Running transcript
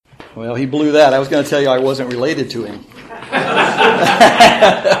Well, he blew that. I was going to tell you I wasn't related to him.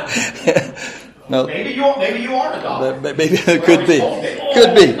 No. Maybe you aren't adopted. Maybe it could be.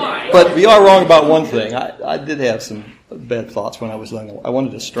 Could be. But we are wrong about one thing. I did have some bad thoughts when I was young. I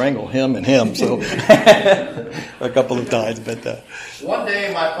wanted to strangle him, so a couple of times. But one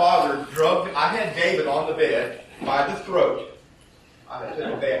day my father I had David on the bed by the throat. I was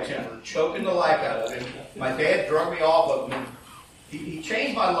in a bad temper, choking the life out of him. My dad drug me off of him. He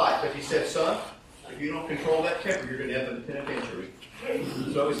changed my life, but he said, son, if you don't control that temper, you're going to end up in the penitentiary.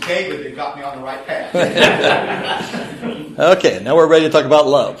 So it was David that got me on the right path. Okay, now we're ready to talk about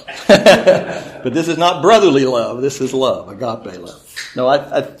love. But this is not brotherly love. This is love, agape love. No,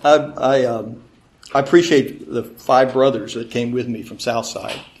 I appreciate the 5 brothers that came with me from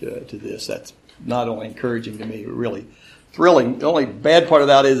Southside to this. That's not only encouraging to me, but really thrilling. The only bad part of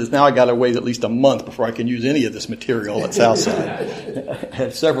that is now I got to wait at least a month before I can use any of this material at Southside. I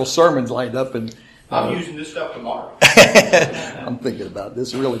had several sermons lined up, and I'm using this stuff tomorrow. I'm thinking about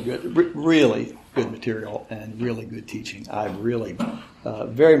this. Really good material and really good teaching. I've really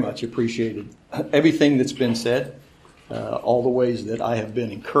very much appreciated everything that's been said, all the ways that I have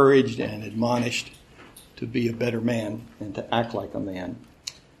been encouraged and admonished to be a better man and to act like a man.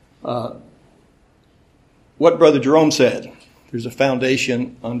 What Brother Jerome said, there's a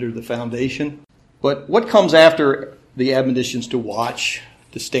foundation under the foundation. But what comes after the admonitions to watch,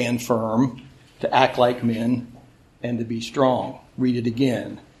 to stand firm, to act like men, and to be strong? Read it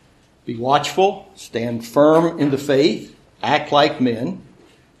again. Be watchful, stand firm in the faith, act like men,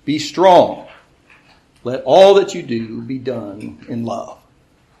 be strong. Let all that you do be done in love.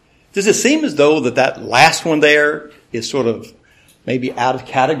 Does it seem as though that last one there is sort of maybe out of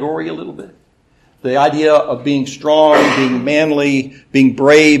category a little bit? The idea of being strong, being manly, being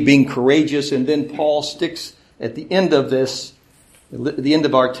brave, being courageous, and then Paul sticks at the end of this, the end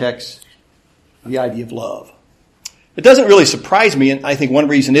of our text, the idea of love. It doesn't really surprise me, and I think one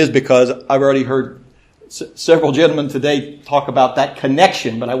reason is because I've already heard several gentlemen today talk about that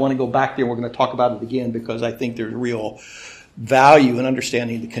connection, but I want to go back there and we're going to talk about it again because I think there's real value in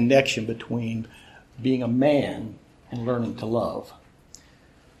understanding the connection between being a man and learning to love.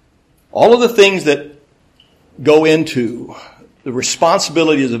 All of the things that go into the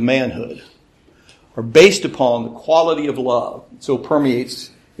responsibilities of manhood are based upon the quality of love. It so permeates,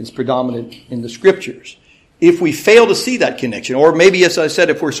 it's predominant in the Scriptures. If we fail to see that connection, or maybe, as I said,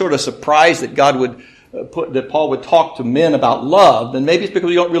 if we're sort of surprised that God would that Paul would talk to men about love, then maybe it's because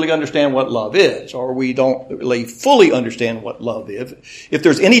we don't really understand what love is, or we don't really fully understand what love is. If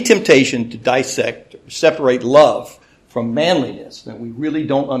there's any temptation to dissect, or separate love from manliness, then we really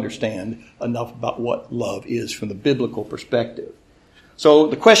don't understand enough about what love is from the biblical perspective. So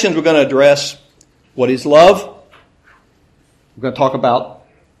the questions we're going to address: what is love? We're going to talk about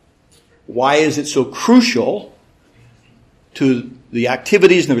why is it so crucial to the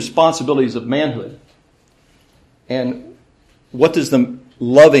activities and the responsibilities of manhood? And what does the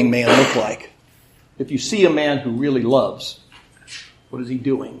loving man look like? If you see a man who really loves, what is he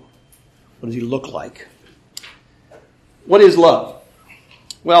doing? What does he look like? What is love?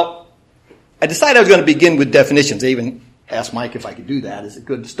 Well, I decided I was going to begin with definitions. I even asked Mike if I could do that. Is it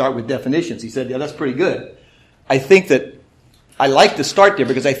good to start with definitions? He said, yeah, that's pretty good. I think that I like to start there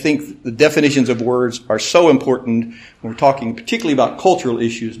because I think the definitions of words are so important when we're talking particularly about cultural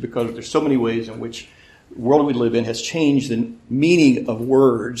issues, because there's so many ways in which the world we live in has changed the meaning of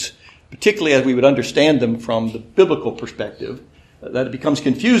words, particularly as we would understand them from the biblical perspective, that it becomes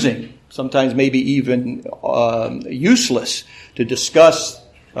confusing, sometimes maybe even useless to discuss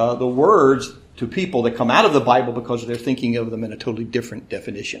the words to people that come out of the Bible because they're thinking of them in a totally different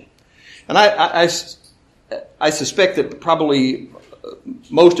definition. And I suspect that probably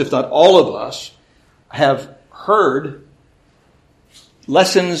most, if not all of us, have heard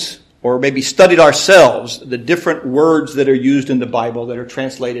lessons or maybe studied ourselves the different words that are used in the Bible that are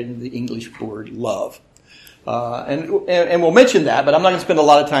translated into the English word love. And we'll mention that, but I'm not going to spend a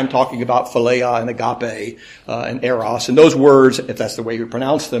lot of time talking about philia and agape and eros. And those words, if that's the way you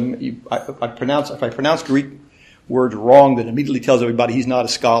pronounce them, if I pronounce Greek words wrong, that immediately tells everybody he's not a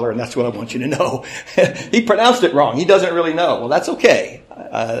scholar, and that's what I want you to know. He pronounced it wrong. He doesn't really know. Well, that's okay.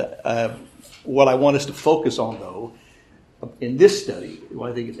 What I want us to focus on, though, in this study,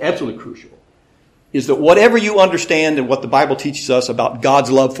 what I think is absolutely crucial, is that whatever you understand and what the Bible teaches us about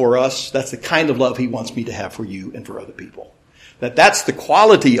God's love for us, that's the kind of love He wants me to have for you and for other people. That's the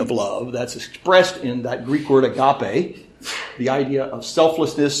quality of love that's expressed in that Greek word agape, the idea of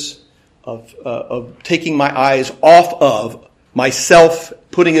selflessness, of taking my eyes off of myself,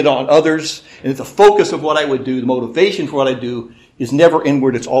 putting it on others, and the focus of what I would do, the motivation for what I do is never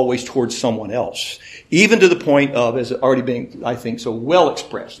inward. It's always towards someone else. Even to the point of, as already being, I think, so well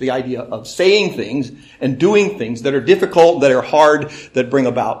expressed, the idea of saying things and doing things that are difficult, that are hard, that bring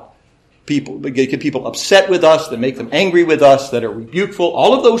about people, that get people upset with us, that make them angry with us, that are rebukeful.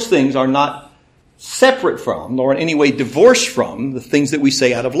 All of those things are not separate from, nor in any way divorced from, the things that we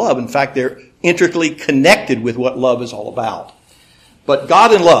say out of love. In fact, they're intricately connected with what love is all about. But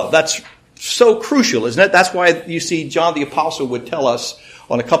God and love, that's so crucial, isn't it? That's why you see John the Apostle would tell us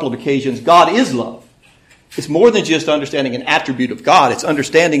on a couple of occasions, God is love. It's more than just understanding an attribute of God. It's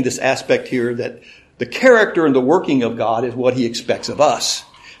understanding this aspect here that the character and the working of God is what he expects of us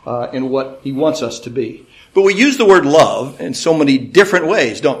and what he wants us to be. But we use the word love in so many different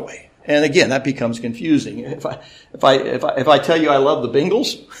ways, don't we? And again, that becomes confusing. If I tell you I love the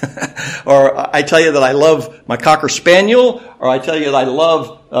Bengals, or I tell you that I love my Cocker Spaniel, or I tell you that I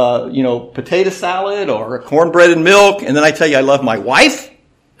love potato salad or cornbread and milk, and then I tell you I love my wife,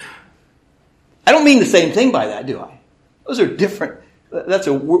 I don't mean the same thing by that, do I? Those are different. That's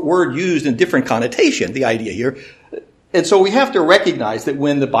a word used in different connotation, the idea here. And so we have to recognize that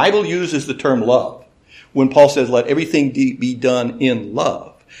when the Bible uses the term love, when Paul says let everything be done in love,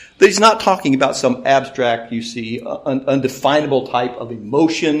 that he's not talking about some abstract, undefinable type of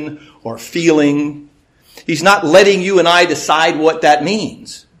emotion or feeling. He's not letting you and I decide what that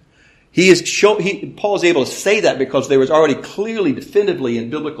means. Paul is able to say that because there was already clearly, definitively in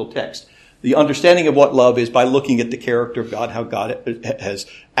biblical text, the understanding of what love is by looking at the character of God, how God has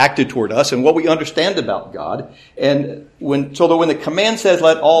acted toward us, and what we understand about God. And when the command says,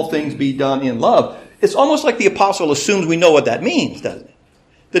 let all things be done in love, it's almost like the apostle assumes we know what that means, doesn't it?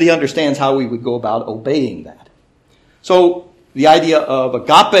 That he understands how we would go about obeying that. So the idea of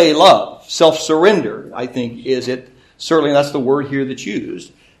agape love, self-surrender, I think certainly that's the word here that's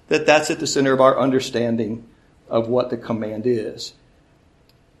used, that's at the center of our understanding of what the command is.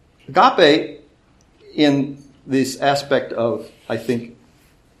 Agape, in this aspect of, I think,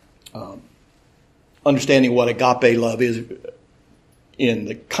 understanding what agape love is in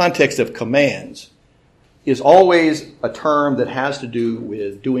the context of commands, is always a term that has to do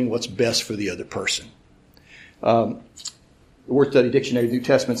with doing what's best for the other person. The Word Study Dictionary of the New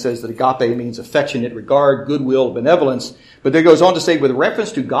Testament says that agape means affectionate regard, goodwill, benevolence. But there goes on to say, with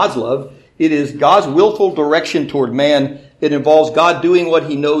reference to God's love, it is God's willful direction toward man. It involves God doing what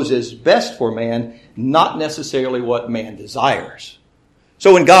he knows is best for man, not necessarily what man desires.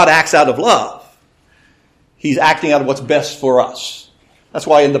 So when God acts out of love, he's acting out of what's best for us. That's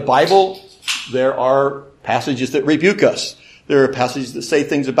why in the Bible, there are passages that rebuke us. There are passages that say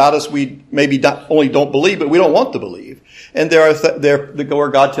things about us we maybe not only don't believe, but we don't want to believe. And there are where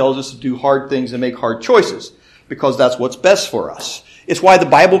God tells us to do hard things and make hard choices, because that's what's best for us. It's why the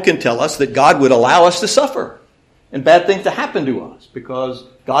Bible can tell us that God would allow us to suffer and bad things to happen to us, because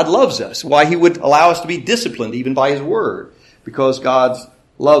God loves us. Why he would allow us to be disciplined even by his word, because God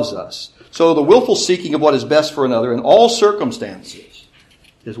loves us. So the willful seeking of what is best for another in all circumstances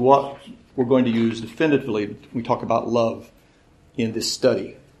is what we're going to use definitively when we talk about love in this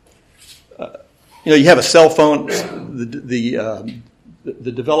study. You have a cell phone.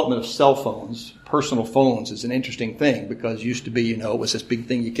 The development of cell phones, personal phones, is an interesting thing, because it used to be, it was this big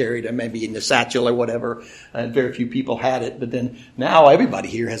thing you carried maybe in the satchel or whatever, and very few people had it. But then now everybody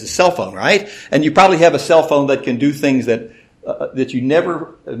here has a cell phone, right? And you probably have a cell phone that can do things that you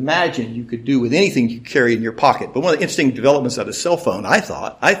never imagined you could do with anything you carry in your pocket. But one of the interesting developments of a cell phone, I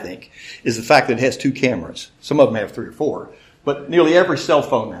think, is the fact that it has 2 cameras. Some of them have 3 or 4. But nearly every cell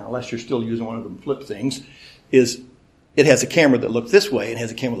phone now, unless you're still using one of them flip things, it has a camera that looks this way and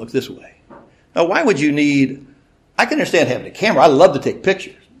has a camera that looks this way. Now, why would you need... I can understand having a camera. I love to take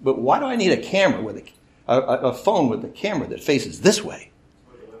pictures. But why do I need a camera with a phone with a camera that faces this way?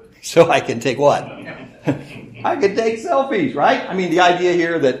 So I can take what? I can take selfies, right? I mean, the idea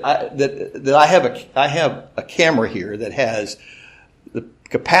here that I have a camera here that has the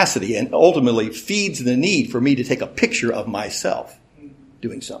capacity and ultimately feeds the need for me to take a picture of myself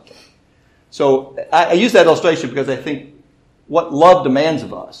doing something. So I use that illustration because I think what love demands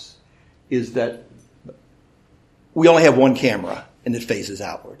of us is that we only have one camera and it faces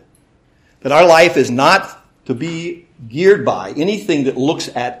outward. That our life is not to be geared by anything that looks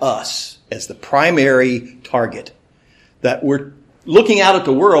at us as the primary target. That we're looking out at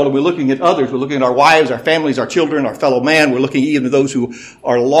the world and we're looking at others. We're looking at our wives, our families, our children, our fellow man. We're looking even at those who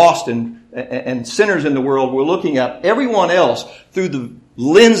are lost and sinners in the world. We're looking at everyone else through the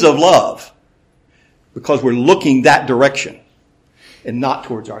lens of love, because we're looking that direction and not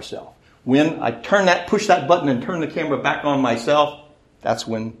towards ourselves. When I push that button and turn the camera back on myself, that's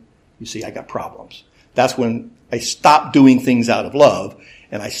when you see I got problems. That's when I stop doing things out of love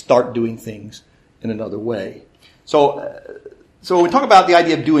and I start doing things in another way. So when we talk about the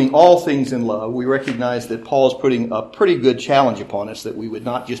idea of doing all things in love, we recognize that Paul is putting a pretty good challenge upon us, that we would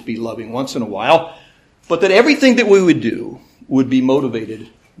not just be loving once in a while, but that everything that we would do would be motivated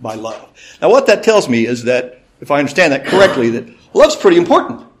by love. Now what that tells me is that, if I understand that correctly, that love's pretty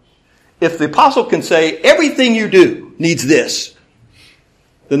important. If the apostle can say everything you do needs this,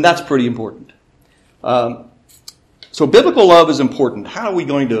 then that's pretty important. So biblical love is important. How are we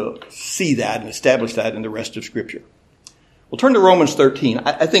going to see that and establish that in the rest of Scripture? We'll turn to Romans 13.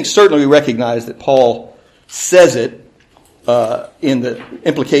 I think certainly we recognize that Paul says it in the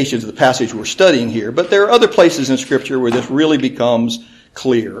implications of the passage we're studying here, but there are other places in Scripture where this really becomes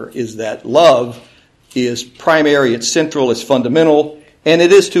clear, is that love is primary, it's central, it's fundamental, and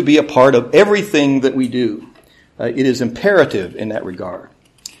it is to be a part of everything that we do. It is imperative in that regard.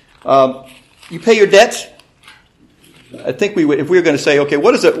 You pay your debts? I think we would, if we were going to say, okay,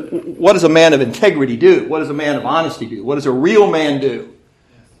 what does a man of integrity do? What does a man of honesty do? What does a real man do?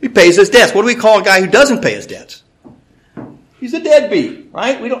 He pays his debts. What do we call a guy who doesn't pay his debts? He's a deadbeat,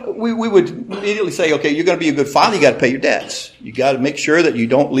 right? We would immediately say, okay, you're going to be a good father, you got to pay your debts. You got to make sure that you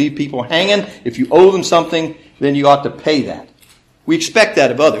don't leave people hanging. If you owe them something, then you ought to pay that. We expect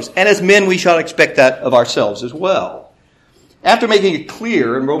that of others. And as men, we shall expect that of ourselves as well. After making it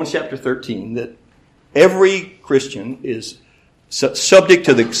clear in Romans chapter 13 that every Christian is subject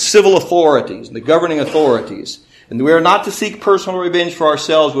to the civil authorities, the governing authorities, and we are not to seek personal revenge for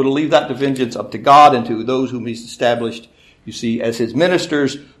ourselves, but to leave that vengeance up to God and to those whom He's established, you see, as His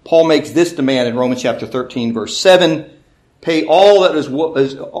ministers. Paul makes this demand in Romans chapter 13, verse 7, pay to all what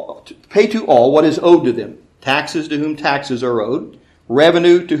is owed to them. Taxes to whom taxes are owed,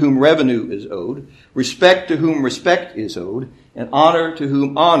 revenue to whom revenue is owed, respect to whom respect is owed, and honor to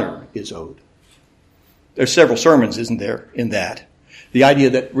whom honor is owed. There's several sermons, isn't there, in that? The idea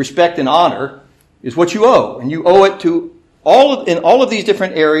that respect and honor is what you owe, and you owe it to in all of these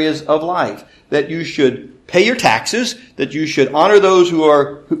different areas of life. That you should pay your taxes, that you should honor those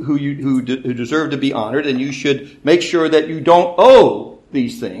who deserve to be honored, and you should make sure that you don't owe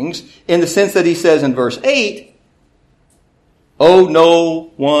these things, in the sense that he says in verse 8, owe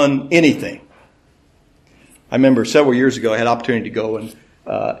no one anything. I remember several years ago I had opportunity to go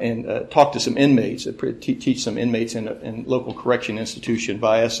and talk to some inmates, teach some inmates in a local correction institution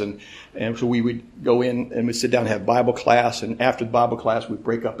by us, and so we would go in and we'd sit down and have Bible class, and after the Bible class we'd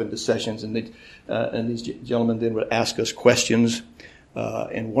break up into sessions, and these gentlemen then would ask us questions.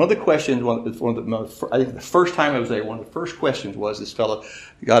 And one of the questions, I think the first time I was there, one of the first questions was, this fellow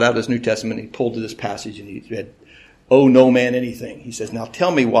got out his New Testament and he pulled to this passage and he said, owe no man anything. He says, now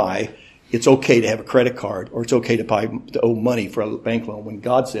tell me why it's okay to have a credit card, or it's okay to owe money for a bank loan when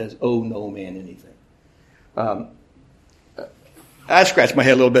God says, owe no man anything. I scratched my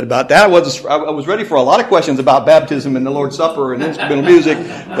head a little bit about that. I was ready for a lot of questions about baptism and the Lord's Supper and instrumental music,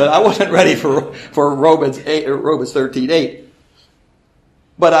 but I wasn't ready for Romans 13:8.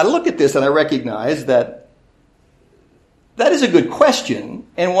 But I look at this and I recognize that is a good question,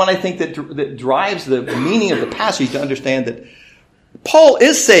 and one I think that drives the meaning of the passage to understand that Paul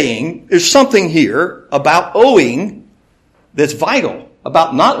is saying there's something here about owing that's vital,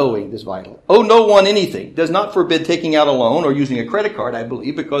 about not owing that's vital. Owe no one anything. Does not forbid taking out a loan or using a credit card, I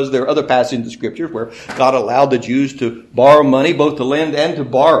believe, because there are other passages in the Scriptures where God allowed the Jews to borrow money, both to lend and to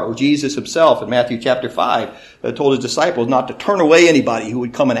borrow. Jesus himself in Matthew chapter 5 told his disciples not to turn away anybody who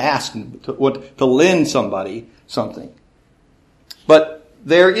would come and ask to lend somebody something. But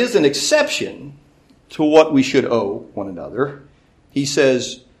there is an exception to what we should owe one another. He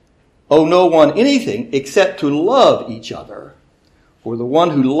says, owe no one anything except to love each other, for the one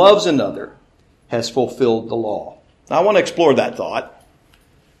who loves another has fulfilled the law. Now I want to explore that thought.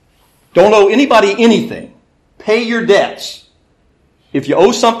 Don't owe anybody anything. Pay your debts. If you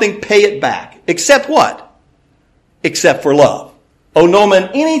owe something, pay it back. Except what? Except for love. Owe no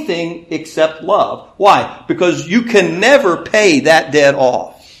man anything except love. Why? Because you can never pay that debt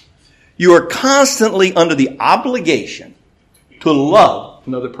off. You are constantly under the obligation to love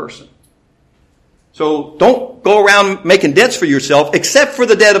another person. So don't go around making debts for yourself except for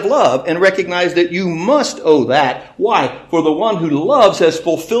the debt of love, and recognize that you must owe that. Why? For the one who loves has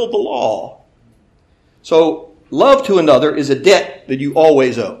fulfilled the law. So love to another is a debt that you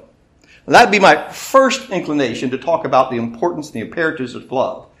always owe. And that'd be my first inclination to talk about the importance and the imperatives of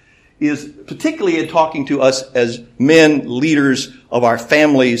love, is particularly in talking to us as men, leaders of our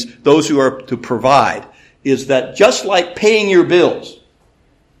families, those who are to provide, is that just like paying your bills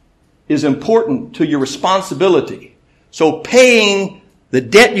is important to your responsibility, so paying The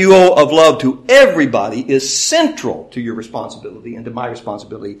debt you owe of love to everybody is central to your responsibility and to my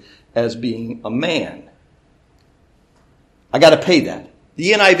responsibility as being a man. I got to pay that.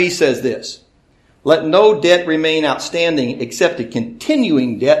 The NIV says this: let no debt remain outstanding except a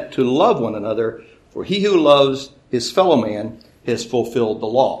continuing debt to love one another, for he who loves his fellow man has fulfilled the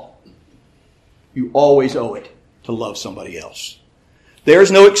law. You always owe it to love somebody else.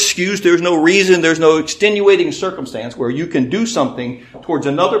 There's no excuse, there's no reason, there's no extenuating circumstance where you can do something towards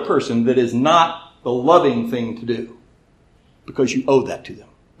another person that is not the loving thing to do, because you owe that to them,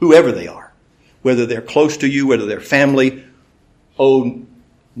 whoever they are. Whether they're close to you, whether they're family, owe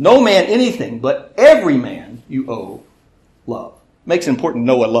no man anything, but every man you owe love. Makes it important to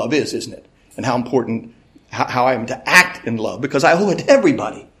know what love is, isn't it? And how important, how I am to act in love, because I owe it to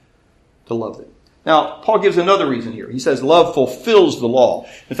everybody to love them. Now, Paul gives another reason here. He says love fulfills the law.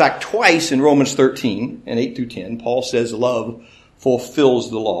 In fact, twice in Romans 13 and 8 through 10, Paul says love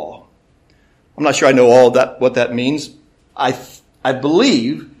fulfills the law. I'm not sure I know all of that, what that means. I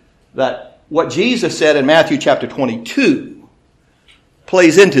believe that what Jesus said in Matthew chapter 22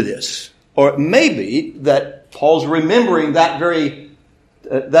 plays into this. Or it may be that Paul's remembering that very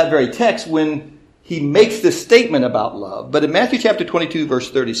text when he makes this statement about love. But in Matthew chapter 22,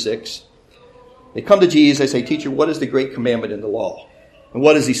 verse 36, they come to Jesus, they say, "Teacher, what is the great commandment in the law?" And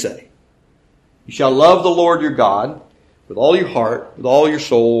what does he say? "You shall love the Lord your God with all your heart, with all your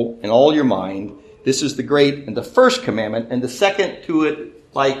soul, and all your mind. This is the great and the first commandment. And the second to it,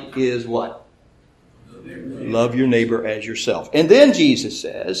 like, is what? Love your neighbor as yourself." And then Jesus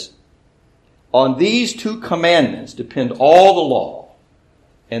says, "On these two commandments depend all the law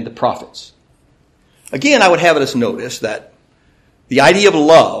and the prophets." Again, I would have us notice that the idea of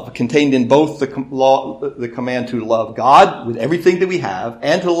love contained in both the command to love God with everything that we have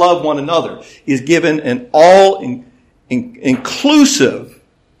and to love one another is given an all-inclusive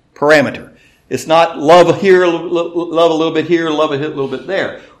parameter. It's not love here, love a little bit here, love a little bit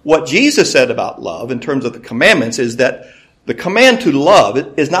there. What Jesus said about love in terms of the commandments is that the command to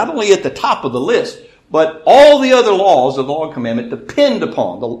love is not only at the top of the list, but all the other laws of the law and commandment depend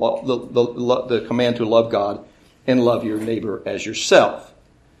upon the command to love God and love your neighbor as yourself.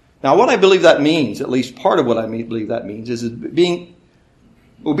 Now, what I believe that means, at least part of what I believe that means, is being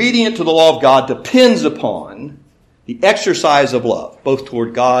obedient to the law of God depends upon the exercise of love, both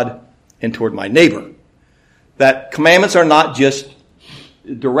toward God and toward my neighbor. That commandments are not just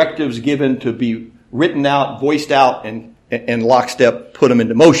directives given to be written out, voiced out, and lockstep put them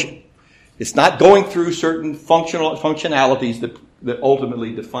into motion. It's not going through certain functionalities that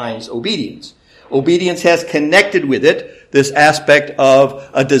ultimately defines obedience. Obedience has connected with it this aspect of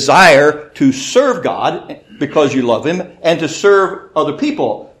a desire to serve God because you love Him and to serve other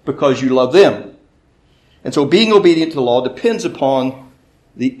people because you love them. And so being obedient to the law depends upon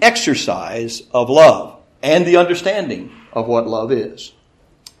the exercise of love and the understanding of what love is.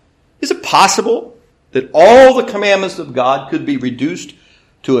 Is it possible that all the commandments of God could be reduced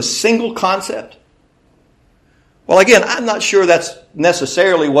to a single concept? Well, again, I'm not sure that's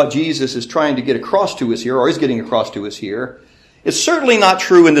necessarily what Jesus is trying to get across to us here, or is getting across to us here. It's certainly not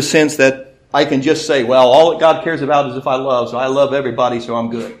true in the sense that I can just say, well, all that God cares about is if I love, so I love everybody, so I'm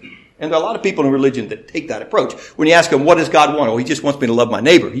good. And there are a lot of people in religion that take that approach. When you ask them, what does God want? Oh, He just wants me to love my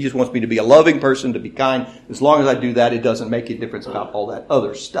neighbor. He just wants me to be a loving person, to be kind. As long as I do that, it doesn't make a difference about all that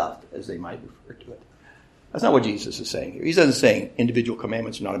other stuff, as they might refer to it. That's not what Jesus is saying here. He isn't saying individual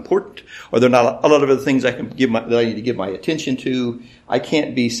commandments are not important, or they're not a lot of other things that I need to give my attention to. I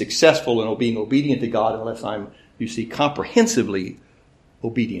can't be successful in being obedient to God unless I'm, comprehensively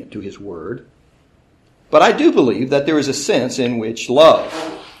obedient to His Word. But I do believe that there is a sense in which love,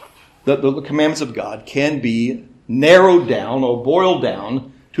 the commandments of God, can be narrowed down or boiled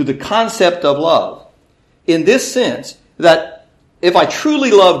down to the concept of love. In this sense, that if I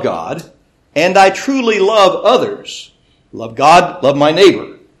truly love God, and I truly love others, love God, love my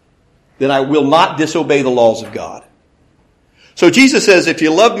neighbor, then I will not disobey the laws of God. So Jesus says, if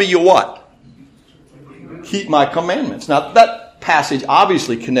you love me, you what? Keep my commandments. Now, that passage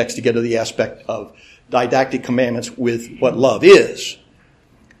obviously connects together the aspect of didactic commandments with what love is.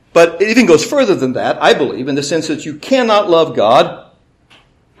 But it even goes further than that, I believe, in the sense that you cannot love God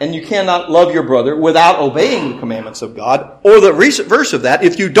and you cannot love your brother without obeying the commandments of God. Or the reverse of that,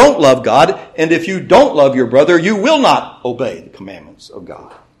 if you don't love God and if you don't love your brother, you will not obey the commandments of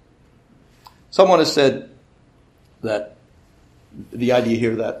God. Someone has said that the idea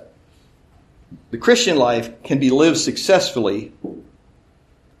here that the Christian life can be lived successfully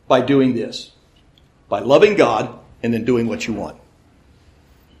by doing this, by loving God and then doing what you want.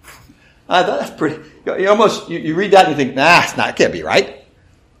 That's pretty. You read that and you think, it can't be right.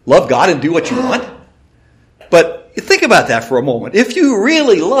 love God and do what you want. But think about that for a moment. If you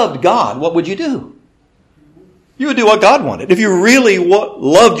really loved God, what would you do? You would do what God wanted. If you really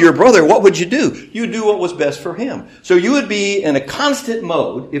loved your brother, what would you do? You would do what was best for him. So you would be in a constant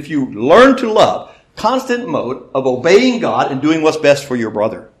mode, if you learn to love, constant mode of obeying God and doing what's best for your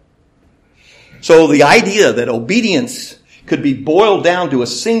brother. So the idea that obedience could be boiled down to a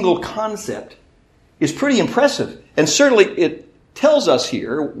single concept is pretty impressive. And certainly it tells us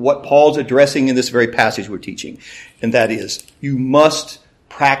here what Paul's addressing in this very passage we're teaching. And that is, you must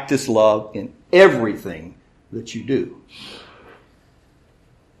practice love in everything that you do.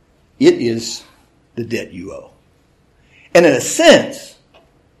 It is the debt you owe. And in a sense,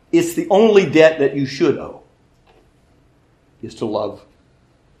 it's the only debt that you should owe, is to love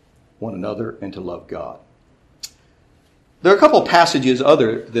one another and to love God. There are a couple of passages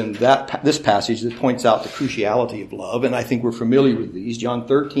other than this passage that points out the cruciality of love, and I think we're familiar with these. John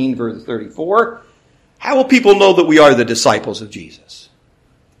 13, verse 34. How will people know that we are the disciples of Jesus?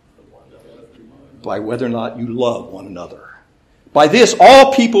 By whether or not you love one another. By this,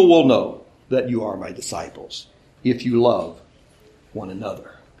 all people will know that you are my disciples, if you love one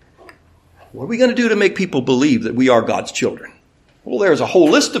another. What are we going to do to make people believe that we are God's children? Well, there's a whole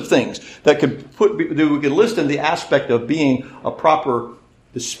list of things that we could list in the aspect of being a proper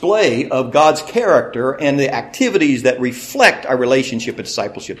display of God's character and the activities that reflect our relationship and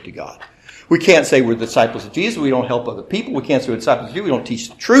discipleship to God. We can't say we're the disciples of Jesus. We don't help other people. We can't say we're disciples of Jesus. We don't teach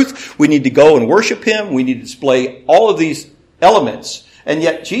the truth. We need to go and worship him. We need to display all of these elements. And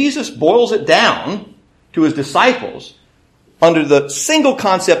yet Jesus boils it down to his disciples under the single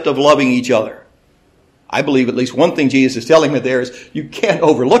concept of loving each other. I believe at least one thing Jesus is telling me there is you can't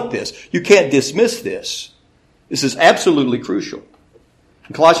overlook this. You can't dismiss this. This is absolutely crucial.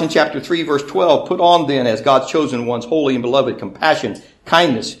 In Colossians chapter 3, verse 12, put on then as God's chosen ones, holy and beloved, compassion,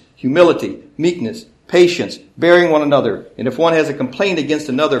 kindness, humility, meekness, patience, bearing one another. And if one has a complaint against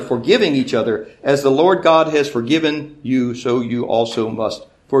another, forgiving each other, as the Lord God has forgiven you, so you also must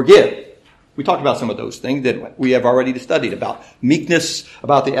forgive. We talked about some of those things that we have already studied, about meekness,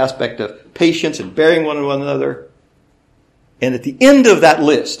 about the aspect of patience and bearing one another. And at the end of that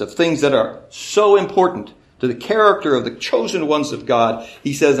list of things that are so important to the character of the chosen ones of God,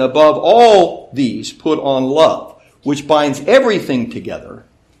 he says, above all these, put on love, which binds everything together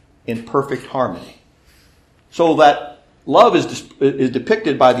in perfect harmony. So that love is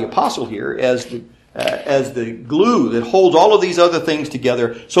depicted by the apostle here as the glue that holds all of these other things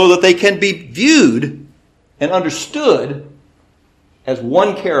together so that they can be viewed and understood as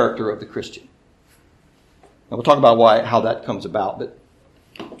one character of the Christian. Now we'll talk about how that comes about, but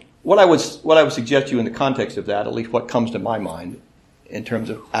what I would suggest to you in the context of that, at least what comes to my mind in terms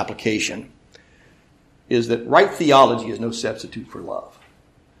of application, is that right theology is no substitute for love.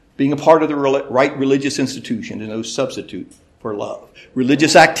 Being a part of the right religious institution is no substitute for love.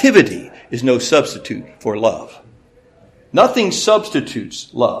 Religious activity is no substitute for love. Nothing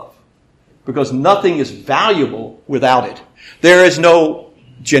substitutes love because nothing is valuable without it. There is no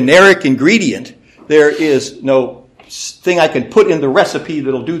generic ingredient. There is no thing I can put in the recipe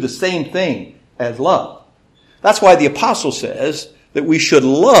that'll do the same thing as love. That's why the apostle says that we should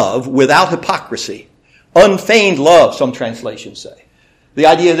love without hypocrisy. Unfeigned love, some translations say. The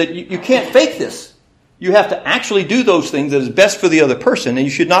idea that you can't fake this. You have to actually do those things that is best for the other person, and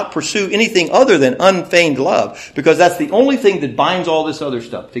you should not pursue anything other than unfeigned love, because that's the only thing that binds all this other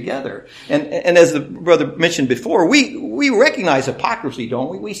stuff together. And as the brother mentioned before, we recognize hypocrisy, don't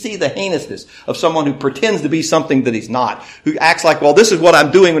we? We see the heinousness of someone who pretends to be something that he's not, who acts like, well, this is what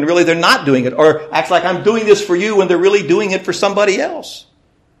I'm doing when really they're not doing it, or acts like I'm doing this for you when they're really doing it for somebody else.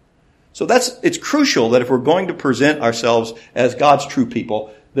 So it's crucial that if we're going to present ourselves as God's true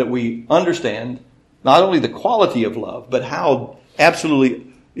people, that we understand not only the quality of love, but how absolutely,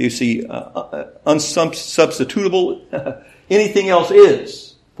 unsubstitutable anything else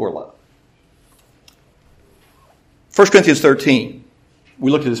is for love. 1 Corinthians 13.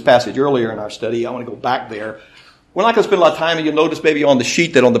 We looked at this passage earlier in our study. I want to go back there. We're not going to spend a lot of time, and you'll notice maybe on the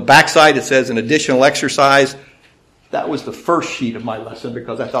sheet that on the backside it says an additional exercise. That was the first sheet of my lesson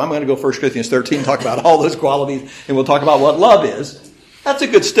because I thought I'm going to go 1 Corinthians 13, talk about all those qualities, and we'll talk about what love is. That's a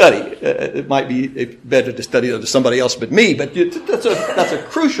good study. It might be better to study it to somebody else but me, but that's a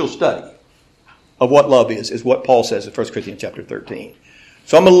crucial study of what love is what Paul says in 1 Corinthians chapter 13.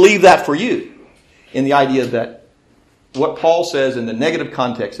 So I'm going to leave that for you in the idea that what Paul says in the negative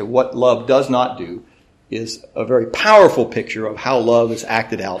context of what love does not do is a very powerful picture of how love is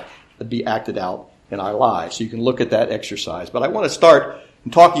acted out in our lives. So you can look at that exercise. But I want to start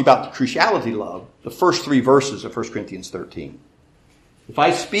in talking about the cruciality of love, the first three verses of 1 Corinthians 13. If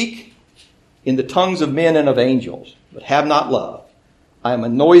I speak in the tongues of men and of angels, but have not love, I am a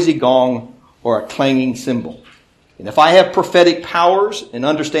noisy gong or a clanging cymbal. And if I have prophetic powers and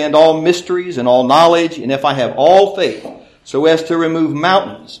understand all mysteries and all knowledge, and if I have all faith so as to remove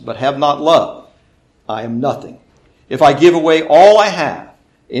mountains, but have not love, I am nothing. If I give away all I have,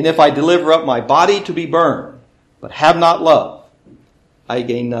 and if I deliver up my body to be burned, but have not love, I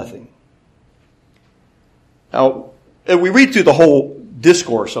gain nothing. Now, if we read through the whole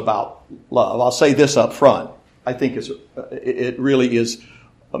discourse about love, I'll say this up front. I think it really is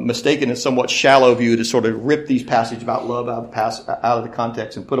mistaken and somewhat shallow view to sort of rip these passages about love out of the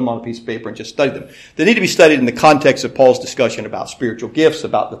context and put them on a piece of paper and just study them. They need to be studied in the context of Paul's discussion about spiritual gifts,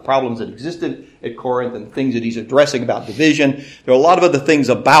 about the problems that existed at Corinth and the things that he's addressing about division. There are a lot of other things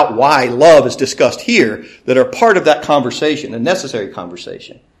about why love is discussed here that are part of that conversation, a necessary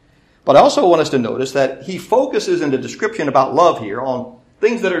conversation. But I also want us to notice that he focuses in the description about love here on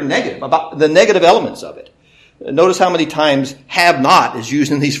things that are negative, about the negative elements of it. Notice how many times have not is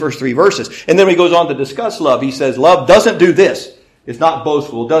used in these first three verses. And then when he goes on to discuss love, he says, love doesn't do this. It's not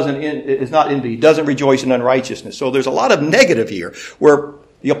boastful. It's not envy. It doesn't rejoice in unrighteousness. So there's a lot of negative here where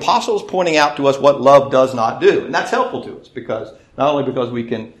the apostle is pointing out to us what love does not do. And that's helpful to us because not only because we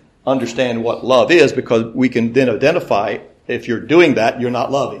can understand what love is, because we can then identify if you're doing that, you're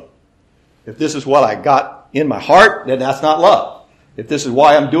not loving. If this is what I got in my heart, then that's not love. If this is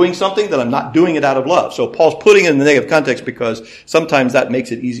why I'm doing something, then I'm not doing it out of love. So Paul's putting it in the negative context because sometimes that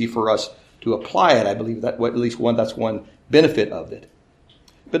makes it easy for us to apply it. I believe that that's one benefit of it.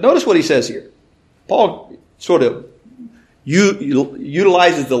 But notice what he says here. Paul sort of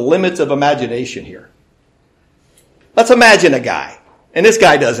utilizes the limits of imagination here. Let's imagine a guy, and this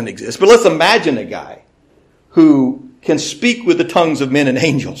guy doesn't exist, but let's imagine a guy who can speak with the tongues of men and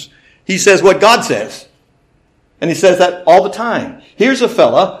angels. He says what God says. And he says that all the time. Here's a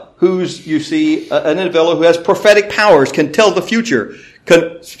fella who's, you see, an individual who has prophetic powers, can tell the future,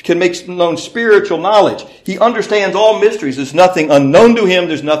 can make known spiritual knowledge. He understands all mysteries. There's nothing unknown to him.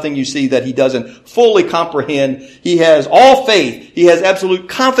 There's nothing you see that he doesn't fully comprehend. He has all faith. He has absolute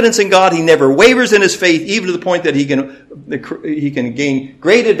confidence in God. He never wavers in his faith, even to the point that he can gain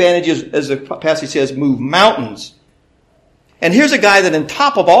great advantages, as the passage says, move mountains. And here's a guy that on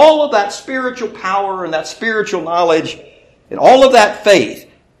top of all of that spiritual power and that spiritual knowledge and all of that faith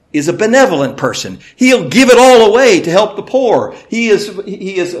is a benevolent person. He'll give it all away to help the poor. He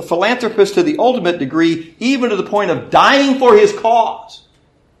is a philanthropist to the ultimate degree, even to the point of dying for his cause.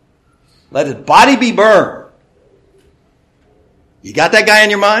 Let his body be burned. You got that guy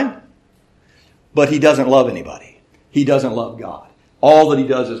in your mind? But he doesn't love anybody. He doesn't love God. All that he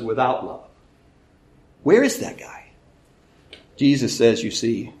does is without love. Where is that guy? Jesus says, you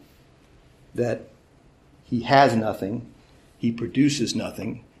see, that he has nothing, he produces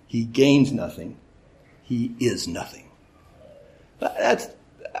nothing, he gains nothing, he is nothing.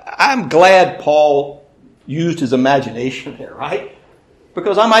 I'm glad Paul used his imagination there, right?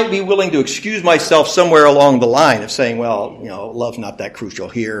 Because I might be willing to excuse myself somewhere along the line of saying, well, love's not that crucial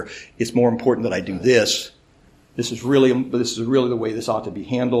here. It's more important that I do this. This is really the way this ought to be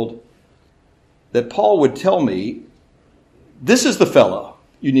handled. That Paul would tell me, this is the fellow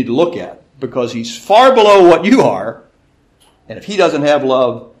you need to look at because he's far below what you are. And if he doesn't have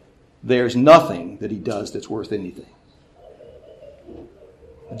love, there's nothing that he does that's worth anything.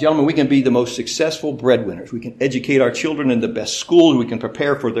 Gentlemen, we can be the most successful breadwinners. We can educate our children in the best schools. We can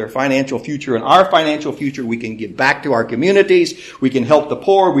prepare for their financial future and our financial future. We can give back to our communities. We can help the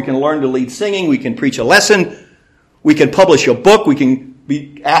poor. We can learn to lead singing. We can preach a lesson. We can publish a book. We can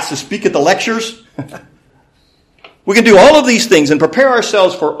be asked to speak at the lectures. We can do all of these things and prepare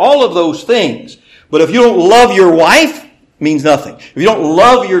ourselves for all of those things. But if you don't love your wife, it means nothing. If you don't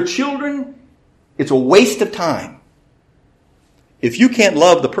love your children, it's a waste of time. If you can't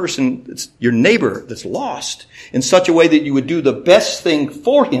love the person, that's your neighbor that's lost, in such a way that you would do the best thing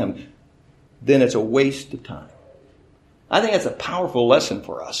for him, then it's a waste of time. I think that's a powerful lesson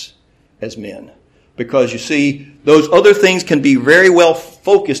for us as men. Because you see, those other things can be very well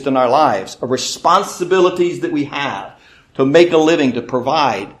focused in our lives, of responsibilities that we have to make a living, to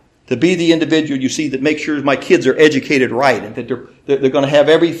provide, to be the individual you see that makes sure my kids are educated right and that they're going to have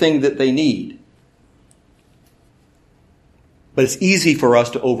everything that they need. But it's easy for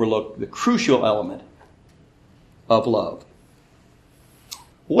us to overlook the crucial element of love.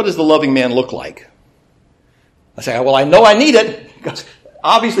 What does the loving man look like? I say, well, I know I need it, because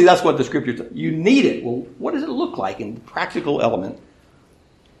obviously that's what the scripture says. You need it. Well, what does it look like in the practical element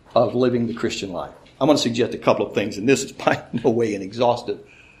of living the Christian life? I'm going to suggest a couple of things, and this is by no way an exhaustive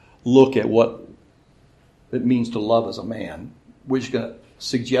look at what it means to love as a man. we're just going to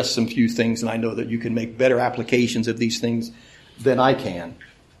suggest some few things, and I know that you can make better applications of these things than I can.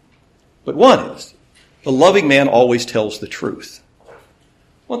 But one is, the loving man always tells the truth.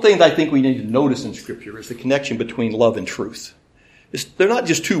 One thing that I think we need to notice in Scripture is the connection between love and truth. They're not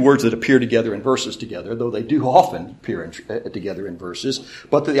just two words that appear together in verses together, though they do often appear together in verses,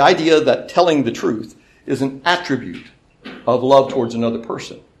 but the idea that telling the truth is an attribute of love towards another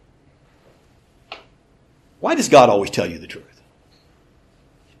person. Why does God always tell you the truth?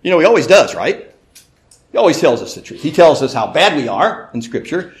 He always does, right? He always tells us the truth. He tells us how bad we are in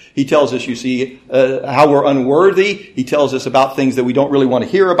Scripture. He tells us, how we're unworthy. He tells us about things that we don't really want to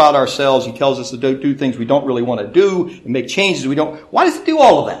hear about ourselves. He tells us to do things we don't really want to do and make changes we don't. Why does he do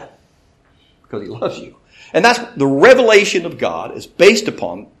all of that? Because he loves you. And that's the revelation of God is based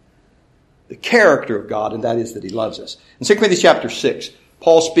upon the character of God, and that is that he loves us. In 2 Corinthians chapter 6,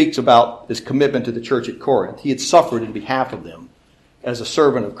 Paul speaks about his commitment to the church at Corinth. He had suffered in behalf of them as a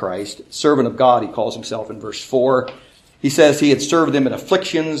servant of Christ, servant of God, he calls himself in verse 4. He says he had served them in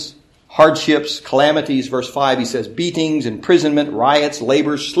afflictions, hardships, calamities. Verse 5, he says beatings, imprisonment, riots,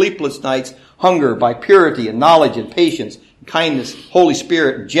 labors, sleepless nights, hunger, by purity and knowledge and patience, and kindness, Holy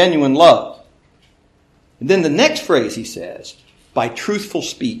Spirit, and genuine love. And then the next phrase he says, by truthful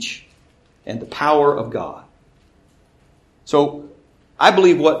speech and the power of God. So I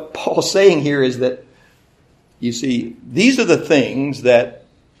believe what Paul's saying here is that, you see, these are the things that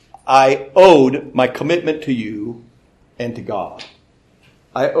I owed my commitment to you and to God.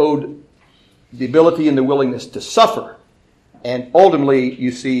 I owed the ability and the willingness to suffer. And ultimately,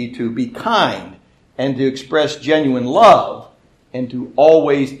 you see, to be kind and to express genuine love and to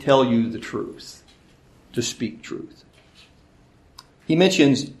always tell you the truth, to speak truth. He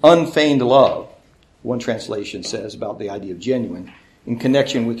mentions unfeigned love, one translation says about the idea of genuine, in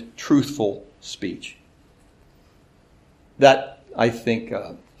connection with truthful speech. That, I think,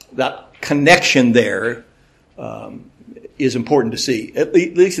 that connection there is important to see. At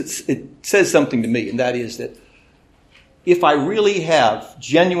least it says something to me, and that is that if I really have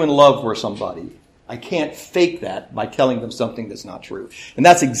genuine love for somebody, I can't fake that by telling them something that's not true. And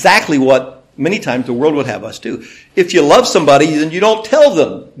that's exactly what many times the world would have us do. If you love somebody, then you don't tell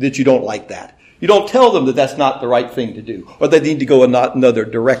them that you don't like that. You don't tell them that that's not the right thing to do, or they need to go in another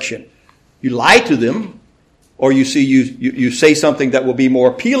direction. You lie to them, or you say something that will be more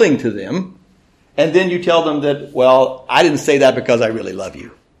appealing to them, and then you tell them that, well, I didn't say that because I really love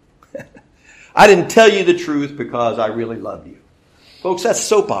you. I didn't tell you the truth because I really love you. Folks, that's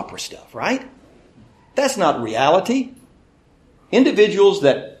soap opera stuff, right? That's not reality. Individuals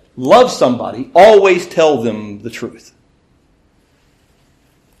that love somebody always tell them the truth.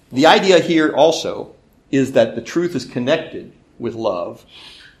 The idea here also is that the truth is connected with love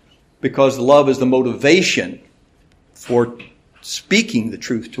because love is the motivation for speaking the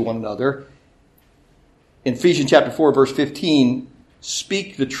truth to one another. In Ephesians chapter 4, verse 15,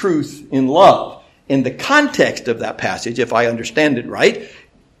 speak the truth in love. In the context of that passage, if I understand it right,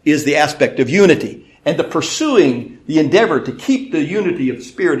 is the aspect of unity and the pursuing the endeavor to keep the unity of the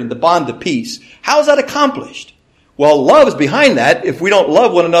Spirit and the bond of peace. How is that accomplished? Well, love is behind that. If we don't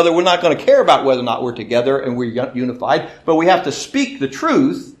love one another, we're not going to care about whether or not we're together and we're unified, but we have to speak the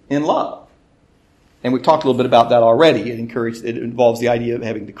truth in love. And we've talked a little bit about that already. It involves the idea of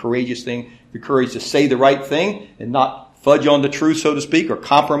having the courageous thing, the courage to say the right thing and not fudge on the truth, so to speak, or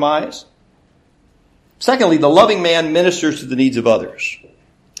compromise. Secondly, the loving man ministers to the needs of others.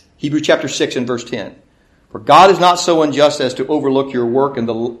 Hebrews chapter 6 and verse 10. For God is not so unjust as to overlook your work and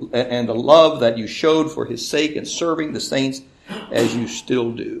the love that you showed for his sake in serving the saints as you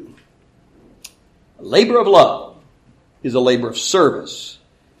still do. A labor of love is a labor of service.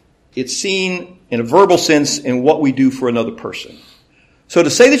 It's seen in a verbal sense in what we do for another person. So to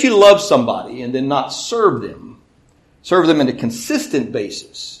say that you love somebody and then not serve them in a consistent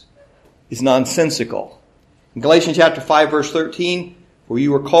basis, is nonsensical. In Galatians chapter 5, verse 13, for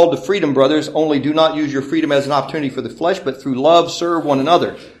you were called to freedom, brothers, only do not use your freedom as an opportunity for the flesh, but through love serve one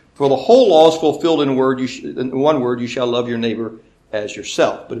another. For the whole law is fulfilled in one word, you shall love your neighbor as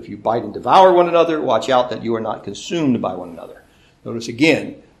yourself. But if you bite and devour one another, watch out that you are not consumed by one another. Notice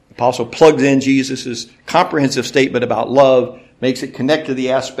again, the apostle plugs in Jesus' comprehensive statement about love, makes it connect to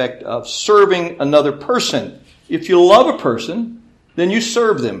the aspect of serving another person. If you love a person, then you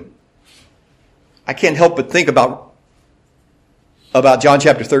serve them. I can't help but think about John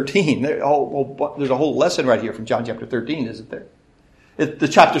chapter 13. There's a whole lesson right here from John chapter 13, isn't there? The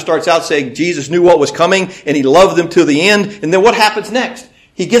chapter starts out saying Jesus knew what was coming and he loved them to the end. And then what happens next?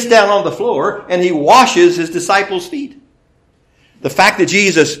 He gets down on the floor and he washes his disciples' feet. The fact that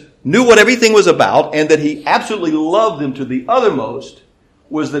Jesus knew what everything was about, and that he absolutely loved them to the uttermost,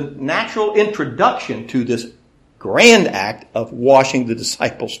 was the natural introduction to this grand act of washing the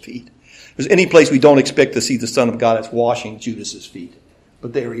disciples' feet. If there's any place we don't expect to see the Son of God, it's washing Judas's feet.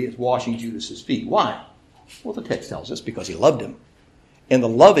 But there he is, washing Judas's feet. Why? Well, the text tells us because he loved him. And the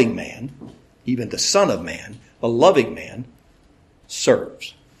loving man, even the Son of Man, the loving man,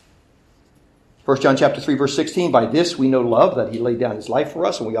 serves. 1 John chapter 3, verse 16, by this we know love, that he laid down his life for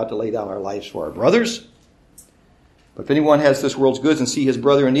us, and we ought to lay down our lives for our brothers. But if anyone has this world's goods and see his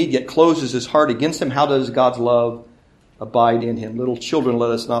brother in need, yet closes his heart against him, how does God's love abide in him? Little children,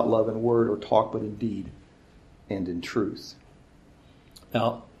 let us not love in word or talk, but in deed and in truth.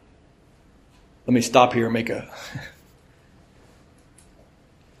 Now, let me stop here and make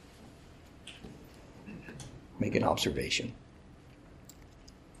an observation.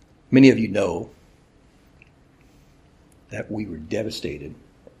 Many of you know that we were devastated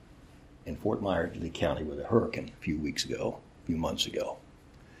in Fort Myers, Lee County with a hurricane a few months ago.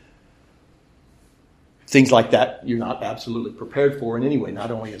 Things like that you're not absolutely prepared for in any way,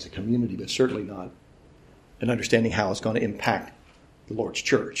 not only as a community, but certainly not in understanding how it's going to impact the Lord's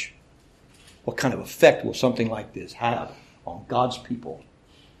church. What kind of effect will something like this have on God's people?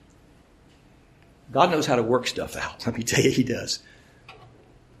 God knows how to work stuff out. Let me tell you, he does.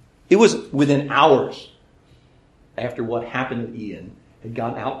 It was within hours after what happened at Ian had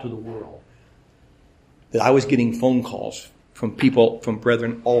gone out to the world that I was getting phone calls from people, from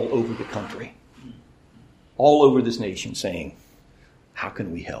brethren all over the country, all over this nation saying, how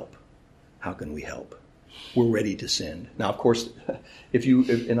can we help? How can we help? We're ready to send. Now, of course,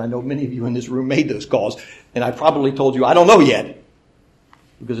 and I know many of you in this room made those calls, and I probably told you, I don't know yet,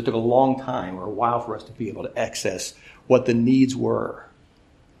 because it took a long time or a while for us to be able to access what the needs were.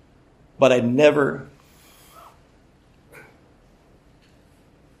 But I never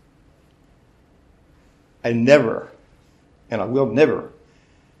and I will never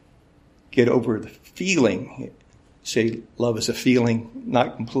get over the feeling. Say love is a feeling,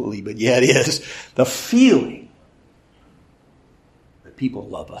 not completely, but yeah, it is. The feeling that people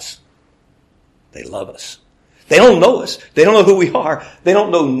love us. They love us. They don't know us. They don't know who we are. They don't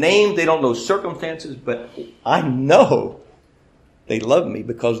know names. They don't know circumstances, but I know they love me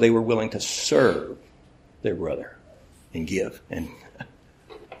because they were willing to serve their brother and give. And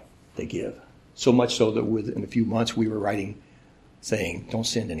they give. So much so that within a few months we were writing saying, don't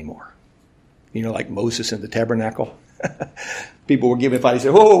send anymore. You know, like Moses in the tabernacle. People were giving advice. They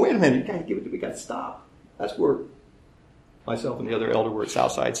said, oh, wait a minute. We got to stop. That's where myself and the other elder were at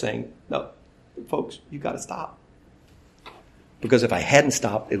Southside saying, no, folks, you got to stop. Because if I hadn't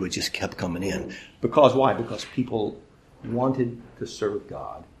stopped, it would just kept coming in. Because why? Because people wanted to serve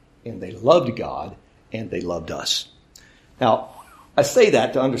God, and they loved God, and they loved us. Now, I say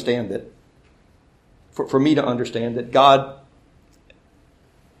that to understand that, for me to understand that God,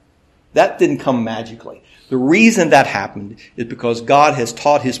 that didn't come magically. The reason that happened is because God has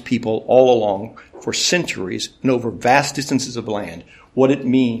taught his people all along for centuries and over vast distances of land what it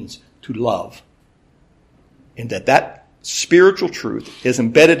means to love. And that spiritual truth is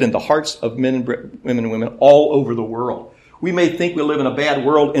embedded in the hearts of men and women all over the world. We may think we live in a bad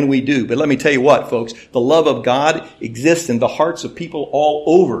world, and we do. But let me tell you what, folks, the love of God exists in the hearts of people all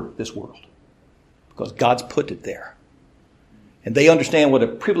over this world. Because God's put it there. And they understand what a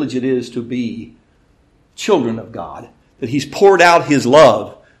privilege it is to be children of God. That he's poured out his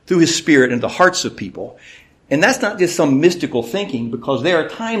love through his Spirit into the hearts of people. And that's not just some mystical thinking, because there are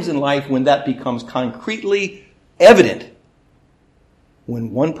times in life when that becomes concretely evident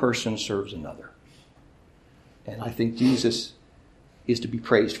when one person serves another. And I think Jesus is to be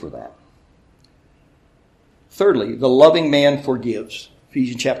praised for that. Thirdly, the loving man forgives.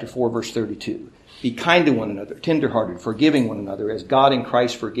 Ephesians chapter 4, verse 32. Be kind to one another, tenderhearted, forgiving one another, as God in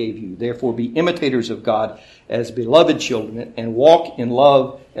Christ forgave you. Therefore be imitators of God as beloved children, and walk in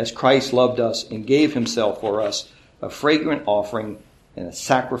love as Christ loved us and gave himself for us, a fragrant offering and a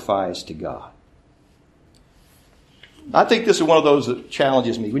sacrifice to God. I think this is one of those that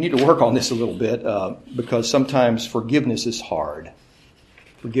challenges me. We need to work on this a little bit because sometimes forgiveness is hard.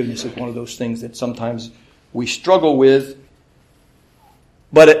 Forgiveness is one of those things that sometimes we struggle with.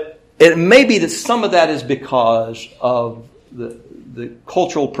 But it may be that some of that is because of the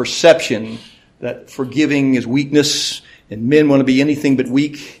cultural perception that forgiving is weakness and men want to be anything but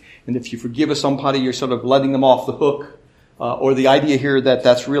weak. And if you forgive somebody, you're sort of letting them off the hook. Or the idea here that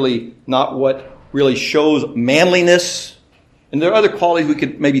that's really not what really shows manliness. And there are other qualities we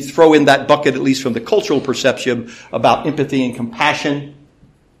could maybe throw in that bucket, at least from the cultural perception, about empathy and compassion.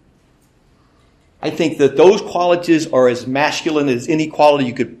 I think that those qualities are as masculine as any quality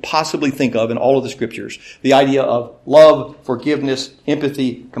you could possibly think of in all of the scriptures. The idea of love, forgiveness,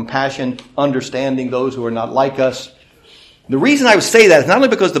 empathy, compassion, understanding those who are not like us. The reason I would say that is not only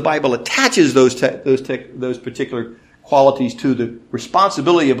because the Bible attaches those particular qualities to the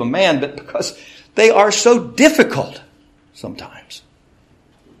responsibility of a man, but because they are so difficult sometimes.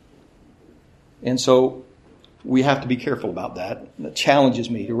 And so we have to be careful about that. It challenges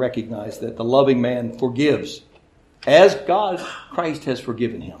me to recognize that the loving man forgives. As God, Christ has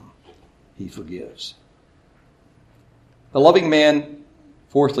forgiven him, he forgives. The loving man,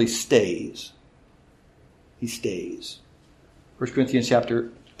 fourthly, stays. He stays. 1 Corinthians chapter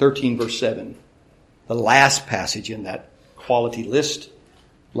 13, verse 7. The last passage in that quality list.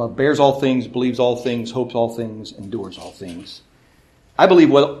 Love bears all things, believes all things, hopes all things, endures all things. I believe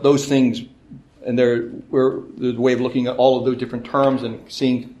what those things, and there's a way of looking at all of those different terms and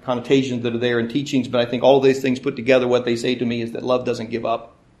seeing connotations that are there in teachings, but I think all of these things put together, what they say to me is that love doesn't give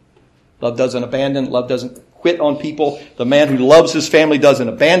up. Love doesn't abandon. Love doesn't quit on people. The man who loves his family doesn't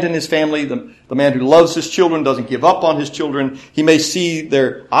abandon his family. The man who loves his children doesn't give up on his children. He may see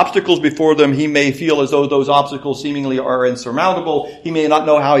their obstacles before them. He may feel as though those obstacles seemingly are insurmountable. He may not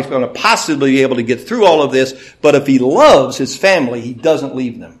know how he's going to possibly be able to get through all of this. But if he loves his family, he doesn't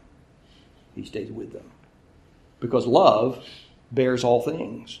leave them. He stays with them. Because love bears all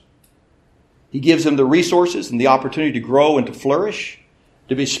things. He gives them the resources and the opportunity to grow and to flourish,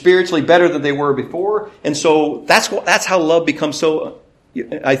 to be spiritually better than they were before. And so that's how love becomes so,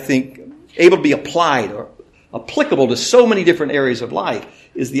 I think, able to be applied or applicable to so many different areas of life,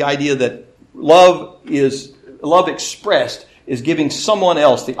 is the idea that love expressed is giving someone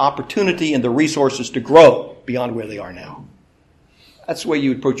else the opportunity and the resources to grow beyond where they are now. That's the way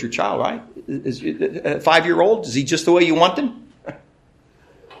you approach your child, right? A 5-year-old, is he just the way you want him?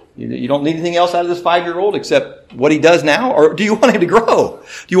 You don't need anything else out of this 5-year-old except what he does now? Or do you want him to grow?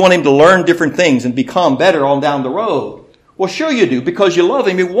 Do you want him to learn different things and become better on down the road? Well, sure you do, because you love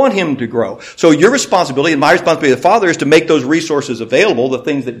him. You want him to grow. So your responsibility and my responsibility as a father is to make those resources available, the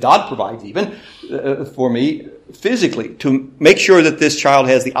things that God provides even, for me physically, to make sure that this child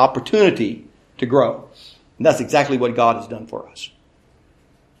has the opportunity to grow. And that's exactly what God has done for us.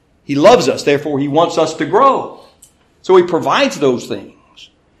 He loves us, therefore he wants us to grow. So he provides those things.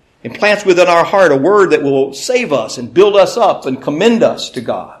 And plants within our heart a word that will save us and build us up and commend us to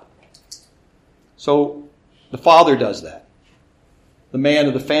God. So the father does that. The man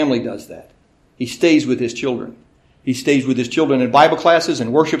of the family does that. He stays with his children. He stays with his children in Bible classes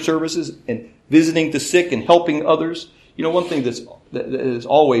and worship services and visiting the sick and helping others. You know, one thing that has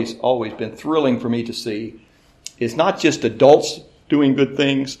always been thrilling for me to see is not just adults doing good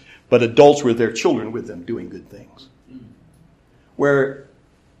things, but adults with their children with them doing good things. Where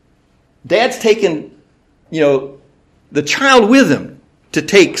Dad's taken, the child with him to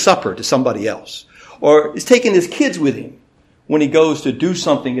take supper to somebody else. Or he's taking his kids with him when he goes to do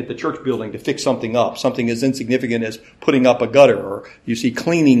something at the church building to fix something up. Something as insignificant as putting up a gutter, or you see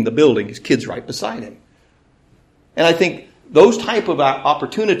cleaning the building. His kid's right beside him. And I think those type of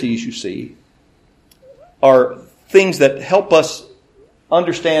opportunities you see are things that help us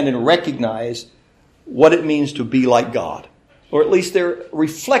understand and recognize what it means to be like God. Or at least they're a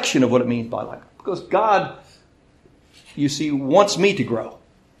reflection of what it means by life. Because God, you see, wants me to grow.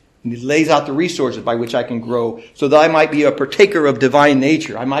 And he lays out the resources by which I can grow so that I might be a partaker of divine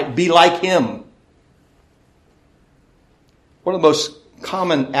nature. I might be like him. One of the most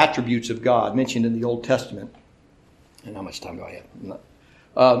common attributes of God mentioned in the Old Testament, and how much time do I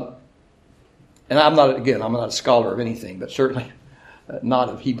have? And I'm not a scholar of anything, but certainly not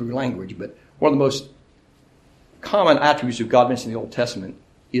of Hebrew language. But one of the most common attributes of God mentioned in the Old Testament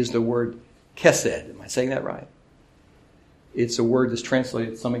is the word chesed. Am I saying that right? It's a word that's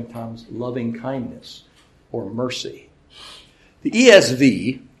translated sometimes loving kindness or mercy. The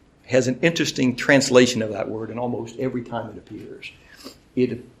ESV has an interesting translation of that word, and almost every time it appears,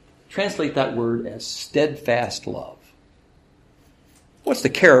 it translates that word as steadfast love. What's the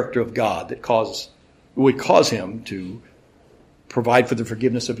character of God that would cause him to provide for the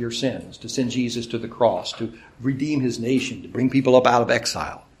forgiveness of your sins, to send Jesus to the cross, to redeem his nation, to bring people up out of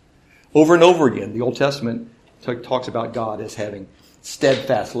exile? Over and over again, the Old Testament talks about God as having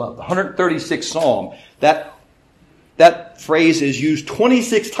steadfast love. The 136th Psalm, that phrase is used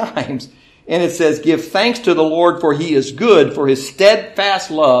 26 times, and it says, "Give thanks to the Lord, for he is good, for his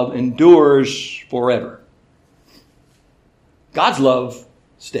steadfast love endures forever." God's love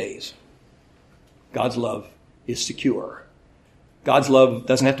stays. God's love is secure. God's love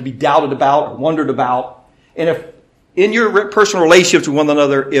doesn't have to be doubted about or wondered about. And if in your personal relationships with one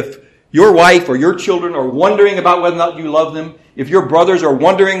another, if your wife or your children are wondering about whether or not you love them, if your brothers are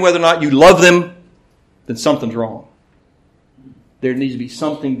wondering whether or not you love them, then something's wrong. There needs to be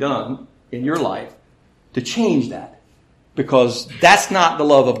something done in your life to change that. Because that's not the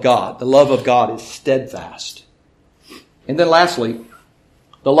love of God. The love of God is steadfast. And then lastly,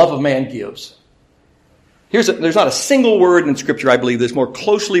 the love of man gives. There's not a single word in Scripture, I believe, that's more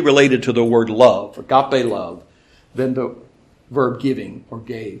closely related to the word love, agape love, than the verb giving or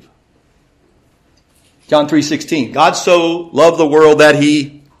gave. John 3:16, God so loved the world that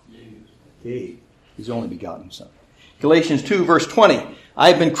he gave his only begotten Son. Galatians 2, verse 20, I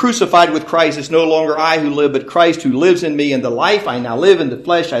have been crucified with Christ. It's no longer I who live, but Christ who lives in me. And the life I now live in the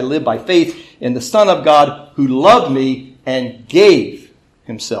flesh, I live by faith in the Son of God who loved me and gave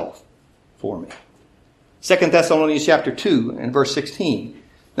himself for me. 2 Thessalonians chapter 2 and verse 16.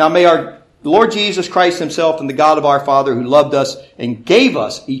 Now may our Lord Jesus Christ himself and the God of our Father who loved us and gave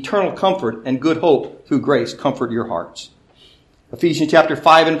us eternal comfort and good hope through grace comfort your hearts. Ephesians chapter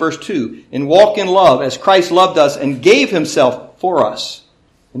 5 and verse 2. And walk in love as Christ loved us and gave himself for us.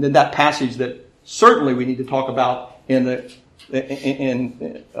 And then that passage that certainly we need to talk about in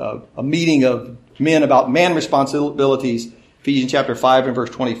a meeting of men about man responsibilities. Ephesians chapter 5 and verse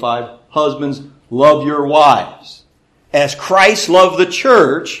 25. Husbands, love your wives as Christ loved the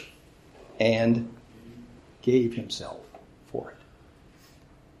church and gave himself for it.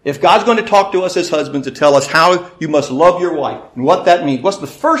 If God's going to talk to us as husbands to tell us how you must love your wife and what that means, what's the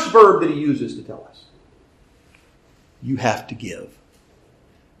first verb that he uses to tell us? You have to give.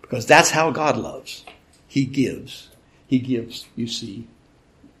 Because that's how God loves. He gives. He gives, you see,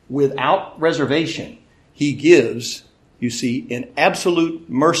 without reservation. He gives, you see, in absolute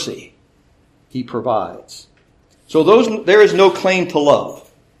mercy. He provides. So there is no claim to love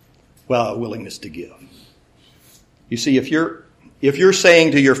without a willingness to give. You see, if you're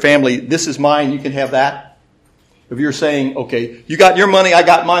saying to your family, this is mine, you can have that. If you're saying, okay, you got your money, I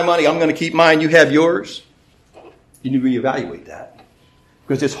got my money, I'm going to keep mine, you have yours. You need to reevaluate that.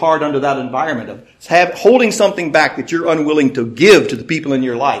 Because it's hard under that environment of holding something back that you're unwilling to give to the people in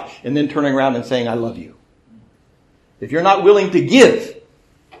your life and then turning around and saying, I love you. If you're not willing to give,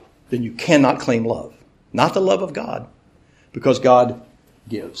 then you cannot claim love. Not the love of God, because God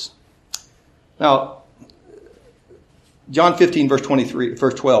gives. Now, John 15, verse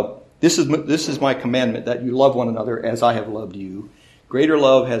 12. This is my commandment, that you love one another as I have loved you. Greater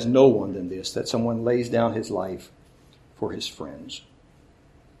love has no one than this, that someone lays down his life for his friends.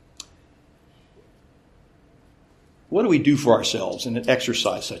 What do we do for ourselves in an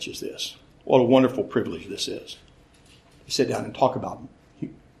exercise such as this? What a wonderful privilege this is. We sit down and talk about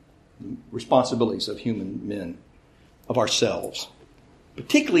responsibilities of human men, of ourselves,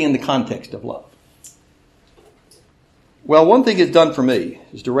 particularly in the context of love. Well, one thing it's done for me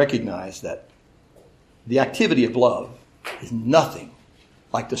is to recognize that the activity of love is nothing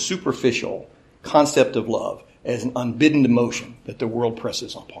like the superficial concept of love as an unbidden emotion that the world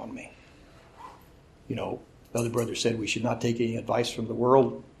presses upon me. You know, the other brother said we should not take any advice from the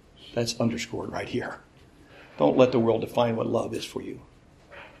world. That's underscored right here. Don't let the world define what love is for you.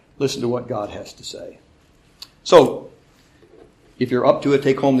 Listen to what God has to say. So, if you're up to it,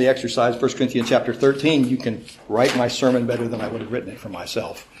 take home the exercise, 1 Corinthians chapter 13. You can write my sermon better than I would have written it for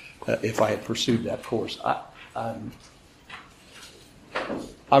myself if I had pursued that course.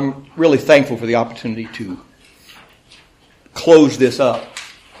 I'm really thankful for the opportunity to close this up.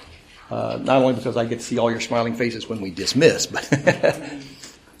 Not only because I get to see all your smiling faces when we dismiss,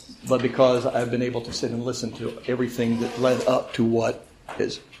 but because I've been able to sit and listen to everything that led up to what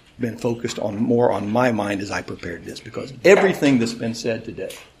has been focused on more on my mind as I prepared this. Because everything that's been said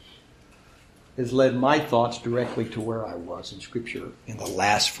today has led my thoughts directly to where I was in Scripture in the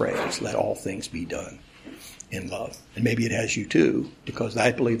last phrase, let all things be done in love. And maybe it has you too, because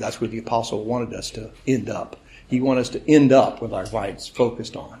I believe that's where the apostle wanted us to end up. He wanted us to end up with our minds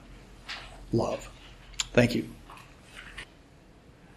focused on love. Thank you.